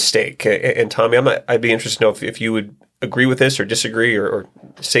it's a mistake. And Tommy, I'd be interested to know if you would agree with this or disagree or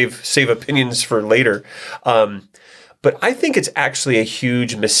save opinions for later. But I think it's actually a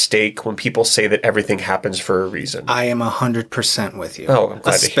huge mistake when people say that everything happens for a reason. I am 100% with you. Oh, I'm glad to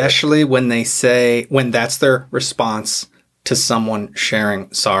hear it. Especially when when that's their response to someone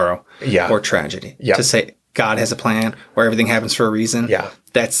sharing sorrow or tragedy. Yeah. To say God has a plan or everything happens for a reason. Yeah.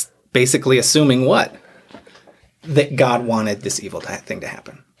 That's basically assuming what? That God wanted this evil thing to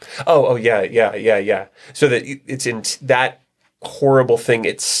happen. Oh, yeah. So that it's in that horrible thing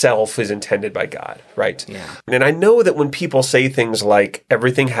itself is intended by God, right? Yeah. And I know that when people say things like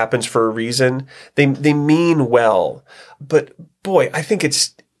everything happens for a reason, they mean well. But boy, I think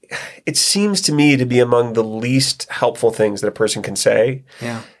it seems to me to be among the least helpful things that a person can say.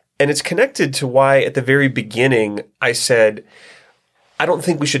 Yeah. And it's connected to why at the very beginning I said, I don't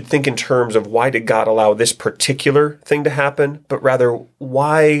think we should think in terms of why did God allow this particular thing to happen, but rather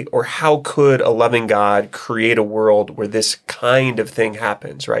why or how could a loving God create a world where this kind of thing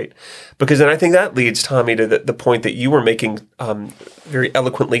happens, right? Because then I think that leads, Tommy, to the point that you were making very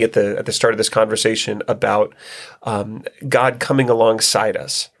eloquently at the start of this conversation about God coming alongside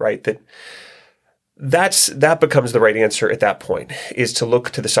us, right? That becomes the right answer at that point, is to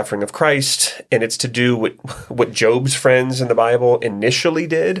look to the suffering of Christ, and it's to do what Job's friends in the Bible initially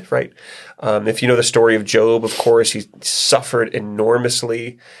did, right? If you know the story of Job, of course, he suffered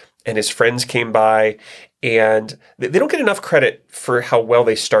enormously, and his friends came by, and they don't get enough credit for how well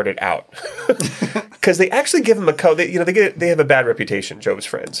they started out, because they actually give him they have a bad reputation, Job's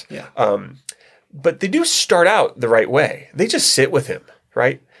friends. Yeah. But they do start out the right way. They just sit with him,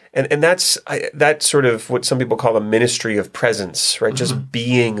 right? And that's sort of what some people call a ministry of presence, right? Mm-hmm. Just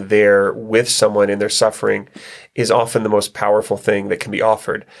being there with someone in their suffering is often the most powerful thing that can be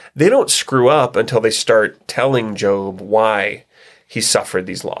offered. They don't screw up until they start telling Job why he suffered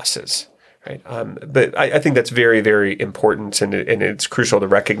these losses, right? But I think that's very, very important, and it's crucial to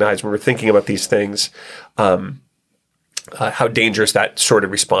recognize when we're thinking about these things, how dangerous that sort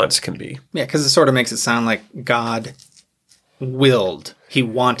of response can be. Yeah, because it sort of makes it sound like God willed. He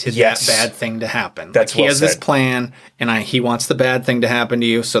wanted that bad thing to happen. That's he has this plan, and he wants the bad thing to happen to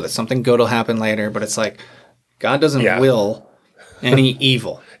you so that something good will happen later. But it's like God doesn't will any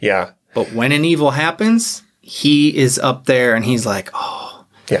evil. Yeah. But when an evil happens, he is up there and he's like,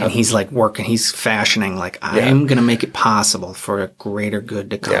 and he's like working, he's fashioning, like, I'm going to make it possible for a greater good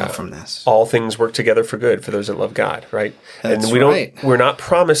to come from this. All things work together for good for those that love God, right? That's and we're not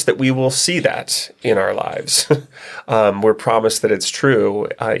promised that we will see that in our lives. We're promised that it's true,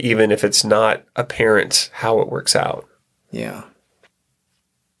 even if it's not apparent how it works out. Yeah.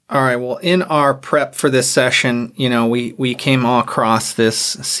 All right. Well, in our prep for this session, we came all across this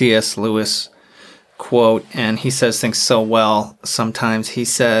C.S. Lewis quote, and he says things so well sometimes. He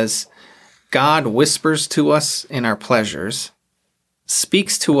says, God whispers to us in our pleasures,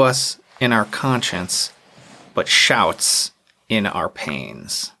 speaks to us in our conscience, but shouts in our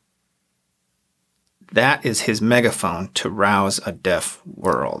pains. That is his megaphone to rouse a deaf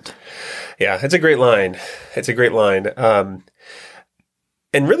world. Yeah, it's a great line. It's a great line.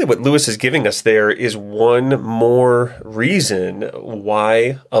 And really what Lewis is giving us there is one more reason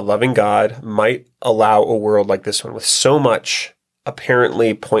why a loving God might allow a world like this one with so much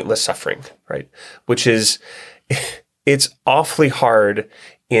apparently pointless suffering, right? Which is, it's awfully hard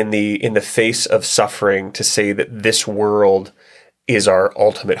in the face of suffering to say that this world is our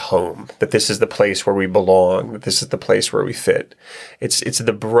ultimate home, that this is the place where we belong, that this is the place where we fit. It's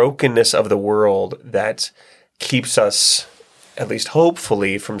the brokenness of the world that keeps us, at least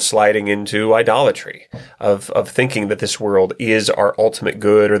hopefully, from sliding into idolatry of thinking that this world is our ultimate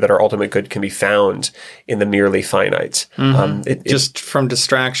good, or that our ultimate good can be found in the merely finite. Mm-hmm. Just from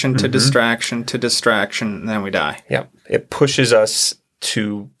distraction to distraction to distraction, and then we die. Yeah. It pushes us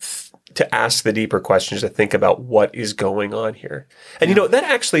to to ask the deeper questions, to think about what is going on here. And that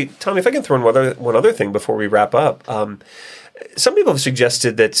actually, Tommy, if I can throw in one other thing before we wrap up, some people have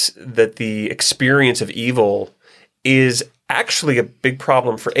suggested that the experience of evil is actually a big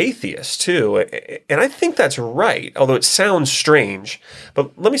problem for atheists too. And I think that's right, although it sounds strange.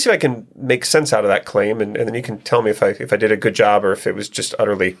 But let me see if I can make sense out of that claim, and then you can tell me if I did a good job or if it was just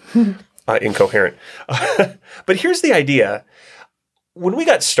utterly incoherent. But here's the idea. When we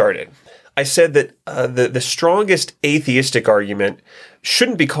got started, I said that the strongest atheistic argument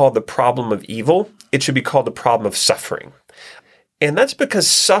shouldn't be called the problem of evil. It should be called the problem of suffering. And that's because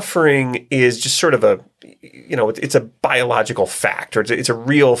suffering is just sort of it's a biological fact, or it's a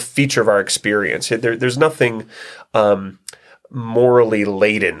real feature of our experience. There's nothing morally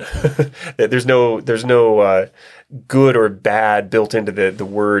laden. There's no good or bad built into the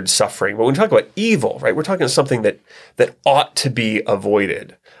word suffering. But when we talk about evil, right, we're talking about something that ought to be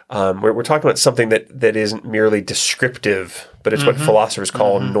avoided. We're talking about something that isn't merely descriptive, but it's what philosophers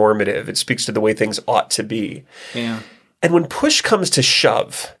call normative. It speaks to the way things ought to be. Yeah. And when push comes to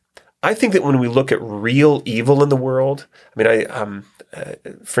shove, I think that when we look at real evil in the world, I mean,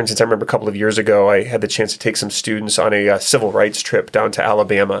 for instance, I remember a couple of years ago, I had the chance to take some students on a civil rights trip down to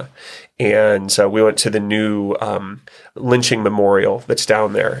Alabama. And we went to the new lynching memorial that's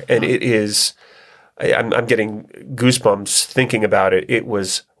down there. And it is, I'm getting goosebumps thinking about it. It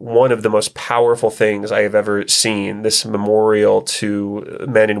was one of the most powerful things I have ever seen, this memorial to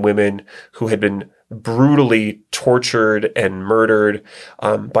men and women who had been brutally tortured and murdered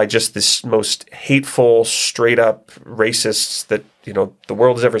by just this most hateful, straight up racists that the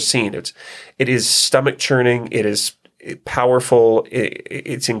world has ever seen. It is stomach churning. It is powerful.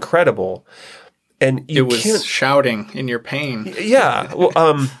 It's incredible, and it was shouting in your pain. Yeah,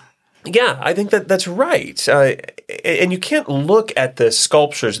 well, yeah, I think that's right. And you can't look at the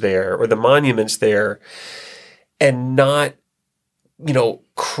sculptures there or the monuments there and not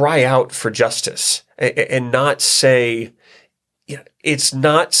cry out for justice and not say, it's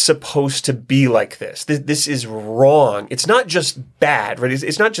not supposed to be like this. This is wrong. It's not just bad, right?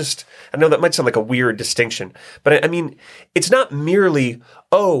 It's not just, I know that might sound like a weird distinction, but I mean, it's not merely,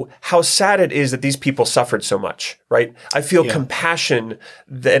 oh, how sad it is that these people suffered so much, right? I feel compassion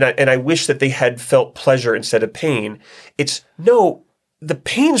and I wish that they had felt pleasure instead of pain. It's, no, the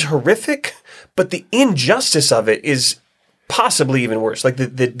pain's horrific, but the injustice of it is possibly even worse. Like the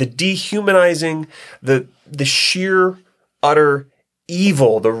dehumanizing, the sheer, utter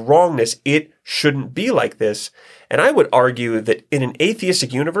evil, the wrongness, it shouldn't be like this. And I would argue that in an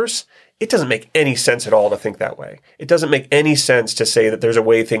atheistic universe, it doesn't make any sense at all to think that way. It doesn't make any sense to say that there's a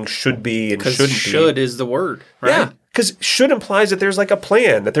way things should be and shouldn't be. Should is the word, right? Yeah, because should implies that there's like a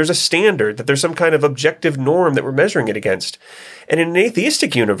plan, that there's a standard, that there's some kind of objective norm that we're measuring it against. And in an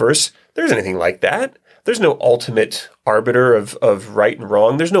atheistic universe, there's anything like that. There's no ultimate arbiter of right and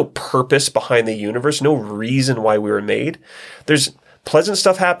wrong. There's no purpose behind the universe, no reason why we were made. There's pleasant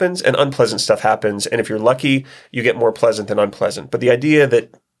stuff happens and unpleasant stuff happens. And if you're lucky, you get more pleasant than unpleasant. But the idea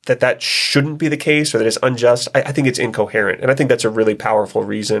that shouldn't be the case or that it's unjust, I think it's incoherent. And I think that's a really powerful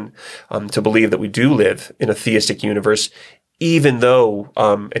reason to believe that we do live in a theistic universe, even though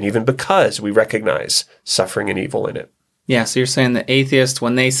and even because we recognize suffering and evil in it. Yeah, so you're saying that atheists,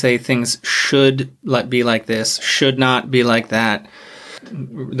 when they say things should be like this, should not be like that,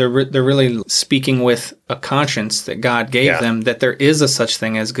 they're really speaking with a conscience that God gave them, that there is a such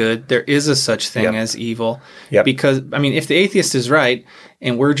thing as good, there is a such thing as evil. Yep. Because, I mean, if the atheist is right,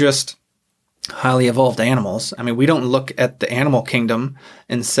 and we're just highly evolved animals, I mean, we don't look at the animal kingdom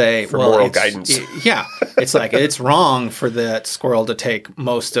and say, for moral guidance. It's like, it's wrong for that squirrel to take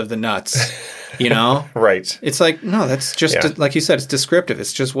most of the nuts, Right. It's like, no, that's just, like you said, it's descriptive.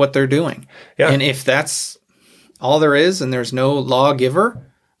 It's just what they're doing. Yeah. And if that's all there is and there's no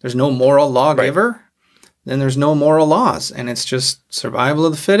lawgiver, there's no moral lawgiver, then there's no moral laws. And it's just survival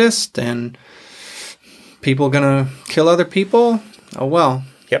of the fittest and people going to kill other people. Oh, well.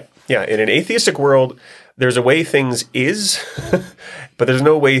 Yep. Yeah. In an atheistic world, there's a way things is, but there's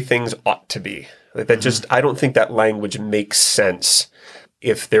no way things ought to be. Like that just, I don't think that language makes sense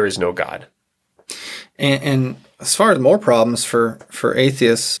if there is no God. And as far as more problems for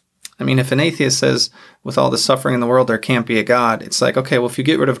atheists, I mean, if an atheist says, with all the suffering in the world, there can't be a God, it's like, okay, well, if you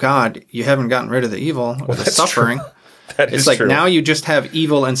get rid of God, you haven't gotten rid of the evil or the suffering. It's like, now you just have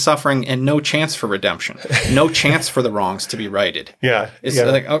evil and suffering and no chance for redemption, no chance for the wrongs to be righted. It's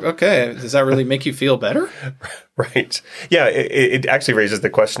like, okay, does that really make you feel better? Right. Yeah, it actually raises the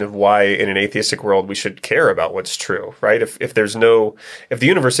question of why in an atheistic world we should care about what's true, right? If the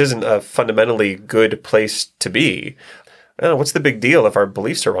universe isn't a fundamentally good place to be, What's the big deal if our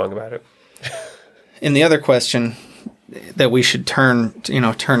beliefs are wrong about it? And the other question that we should turn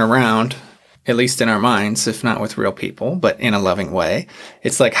around, at least in our minds, if not with real people, but in a loving way.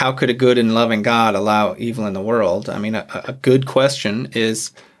 It's like, how could a good and loving God allow evil in the world? I mean, a good question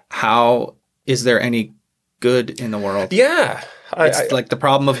is, how is there any good in the world? Yeah. It's like the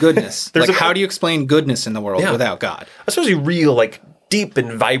problem of goodness. Like, how do you explain goodness in the world without God? I suppose real, like, deep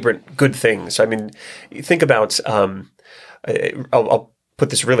and vibrant good things. I mean, you think about, I'll put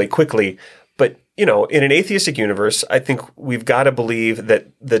this really quickly, but, in an atheistic universe, I think we've got to believe that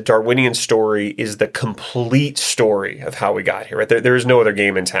the Darwinian story is the complete story of how we got here, right? There is no other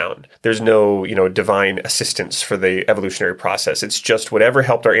game in town. There's no, divine assistance for the evolutionary process. It's just whatever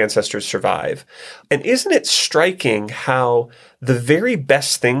helped our ancestors survive. And isn't it striking how the very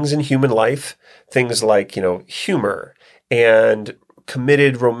best things in human life, things like, humor and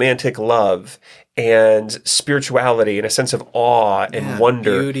committed romantic love and spirituality and a sense of awe and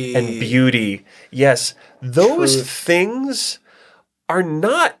wonder and beauty. Yes, those things are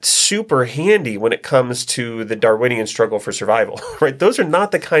not super handy when it comes to the Darwinian struggle for survival, right? Those are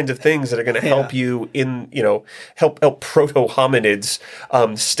not the kinds of things that are going to help you help proto-hominids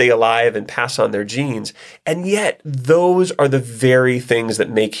stay alive and pass on their genes. And yet those are the very things that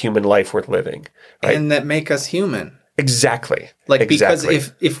make human life worth living, right? And that make us human. Exactly. Because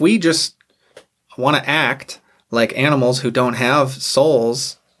if we just want to act like animals who don't have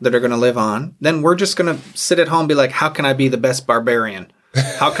souls that are going to live on, then we're just going to sit at home and be like, how can I be the best barbarian?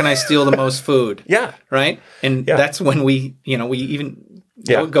 How can I steal the most food? Yeah. Right? And that's when we even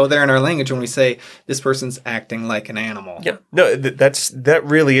go there in our language when we say this person's acting like an animal. Yeah. No, that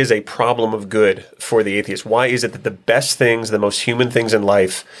really is a problem of good for the atheist. Why is it that the best things, the most human things in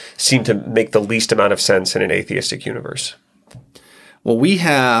life seem to make the least amount of sense in an atheistic universe? Well, we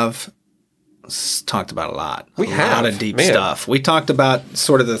have talked about a lot of deep stuff. We talked about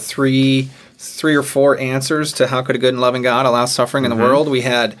sort of the three or four answers to how could a good and loving God allow suffering in the world. We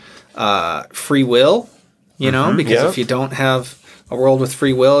had free will, because if you don't have a world with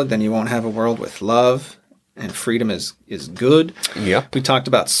free will, then you won't have a world with love, and freedom is good. Yeah. We talked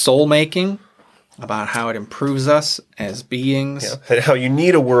about soul making, about how it improves us as beings. Yeah. And how you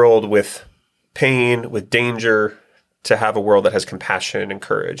need a world with pain, with danger, to have a world that has compassion and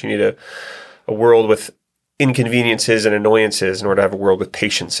courage. You need a world with inconveniences and annoyances in order to have a world with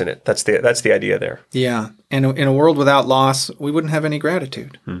patience in it. That's the idea there. Yeah. And in a world without loss, we wouldn't have any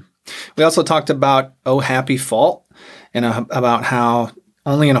gratitude. We also talked about oh happy fault, and about how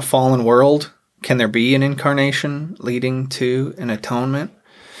only in a fallen world can there be an incarnation leading to an atonement.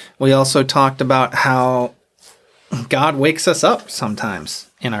 We also talked about how God wakes us up sometimes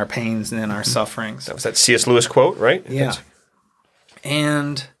in our pains and in our sufferings. That was that C.S. Lewis quote, right? Yeah.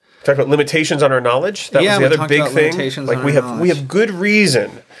 And talked about limitations on our knowledge. That was the other big thing. Like we have good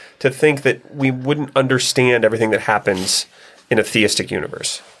reason to think that we wouldn't understand everything that happens in a theistic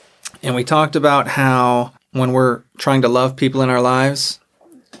universe. And we talked about how when we're trying to love people in our lives,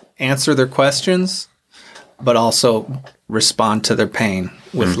 answer their questions, but also respond to their pain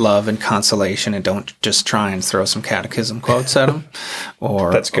with love and consolation, and don't just try and throw some catechism quotes at them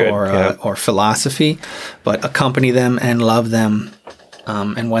or That's good. or philosophy, but accompany them and love them.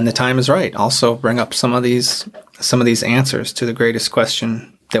 And when the time is right, also bring up some of these answers to the greatest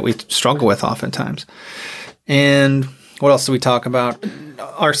question that we struggle with oftentimes. And what else do we talk about?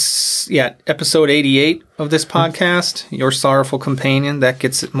 Episode 88 of this podcast, Your Sorrowful Companion, that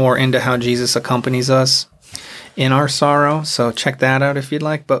gets more into how Jesus accompanies us in our sorrow. So check that out if you'd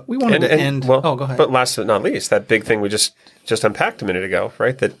like. But we wanted to end. Well, go ahead. But last but not least, that big thing we just unpacked a minute ago,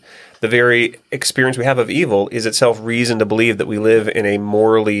 right? That the very experience we have of evil is itself reason to believe that we live in a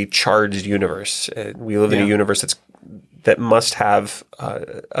morally charged universe. We live in a universe that must have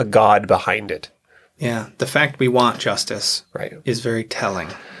a God behind it. Yeah, the fact we want justice is very telling.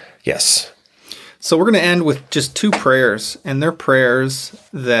 Yes. So we're going to end with just two prayers, and they're prayers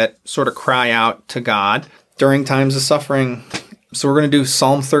that sort of cry out to God during times of suffering. So we're going to do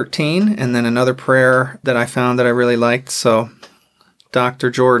Psalm 13, and then another prayer that I found that I really liked. So, Dr.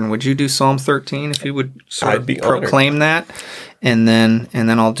 Jordan, would you do Psalm 13 if you would sort of proclaim that? And then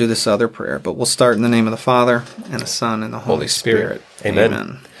I'll do this other prayer. But we'll start in the name of the Father, and the Son, and the Holy Spirit.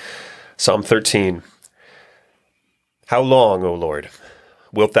 Amen. Psalm 13. How long, O Lord,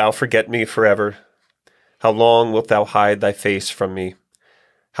 wilt thou forget me forever? How long wilt thou hide thy face from me?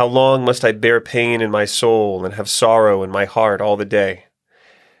 How long must I bear pain in my soul and have sorrow in my heart all the day?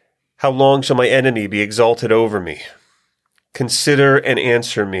 How long shall my enemy be exalted over me? Consider and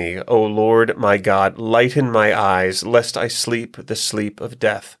answer me, O Lord my God. Lighten my eyes, lest I sleep the sleep of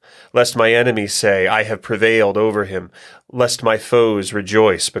death, lest my enemies say, I have prevailed over him, lest my foes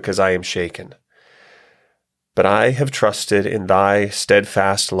rejoice because I am shaken. But I have trusted in thy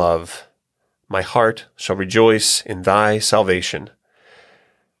steadfast love. My heart shall rejoice in thy salvation.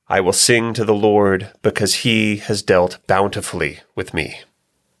 I will sing to the Lord because he has dealt bountifully with me.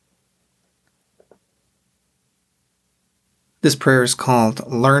 This prayer is called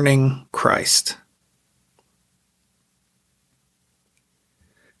Learning Christ.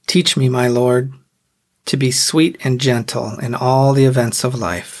 Teach me, my Lord, to be sweet and gentle in all the events of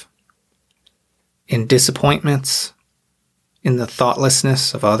life, in disappointments, in the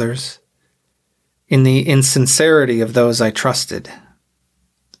thoughtlessness of others, in the insincerity of those I trusted,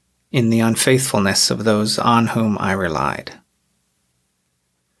 in the unfaithfulness of those on whom I relied.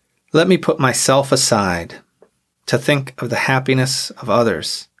 Let me put myself aside to think of the happiness of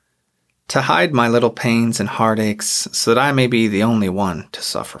others, to hide my little pains and heartaches so that I may be the only one to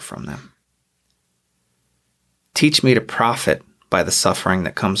suffer from them. Teach me to profit by the suffering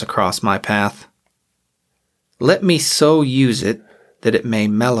that comes across my path. Let me so use it that it may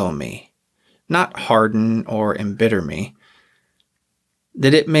mellow me, not harden or embitter me,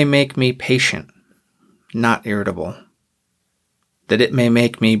 that it may make me patient, not irritable, that it may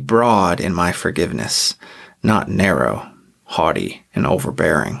make me broad in my forgiveness, not narrow, haughty, and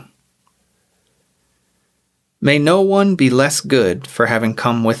overbearing. May no one be less good for having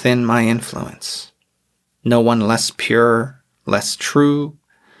come within my influence, no one less pure, less true,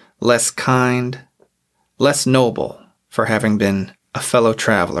 less kind, less noble for having been a fellow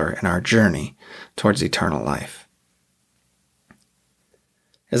traveler in our journey towards eternal life.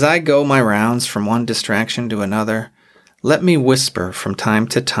 As I go my rounds from one distraction to another, let me whisper from time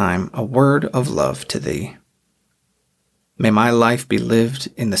to time a word of love to thee. May my life be lived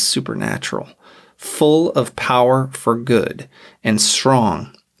in the supernatural, full of power for good, and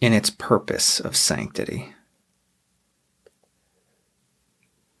strong in its purpose of sanctity.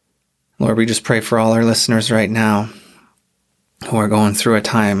 Lord, we just pray for all our listeners right now who are going through a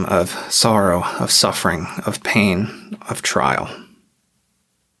time of sorrow, of suffering, of pain, of trial.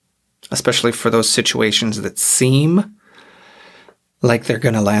 Especially for those situations that seem like they're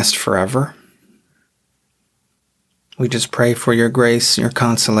going to last forever. We just pray for your grace, your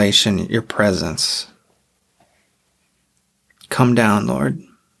consolation, your presence. Come down, Lord.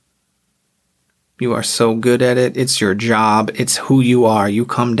 You are so good at it. It's your job. It's who you are. You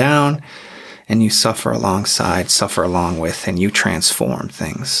come down and you suffer alongside, suffer along with, and you transform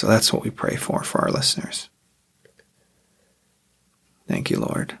things. So that's what we pray for our listeners. Thank you,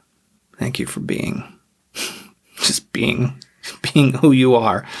 Lord. Thank you for being who you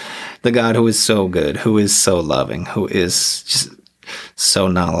are. The God who is so good, who is so loving, who is just so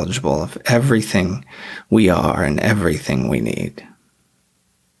knowledgeable of everything we are and everything we need.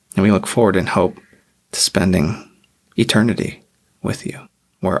 And we look forward in hope to spending eternity with you,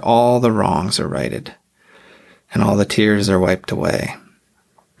 where all the wrongs are righted and all the tears are wiped away.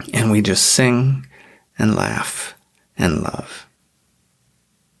 And we just sing and laugh and love.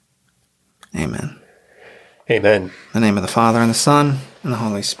 Amen. Amen. In the name of the Father, and the Son, and the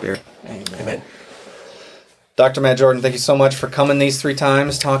Holy Spirit. Amen. Amen. Dr. Matt Jordan, thank you so much for coming these 3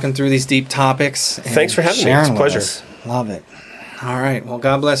 times, talking through these deep topics. Thanks for having me. It's a pleasure. Love it. All right. Well,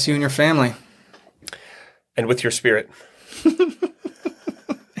 God bless you and your family. And with your spirit.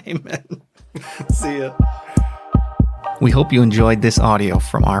 Amen. See ya. We hope you enjoyed this audio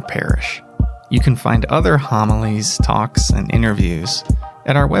from our parish. You can find other homilies, talks, and interviews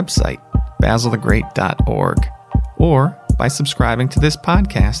at our website, basilthegreat.org, or by subscribing to this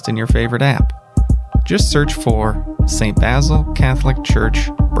podcast in your favorite app. Just search for St. Basil Catholic Church,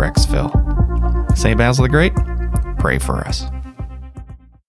 Brecksville. St. Basil the Great, pray for us.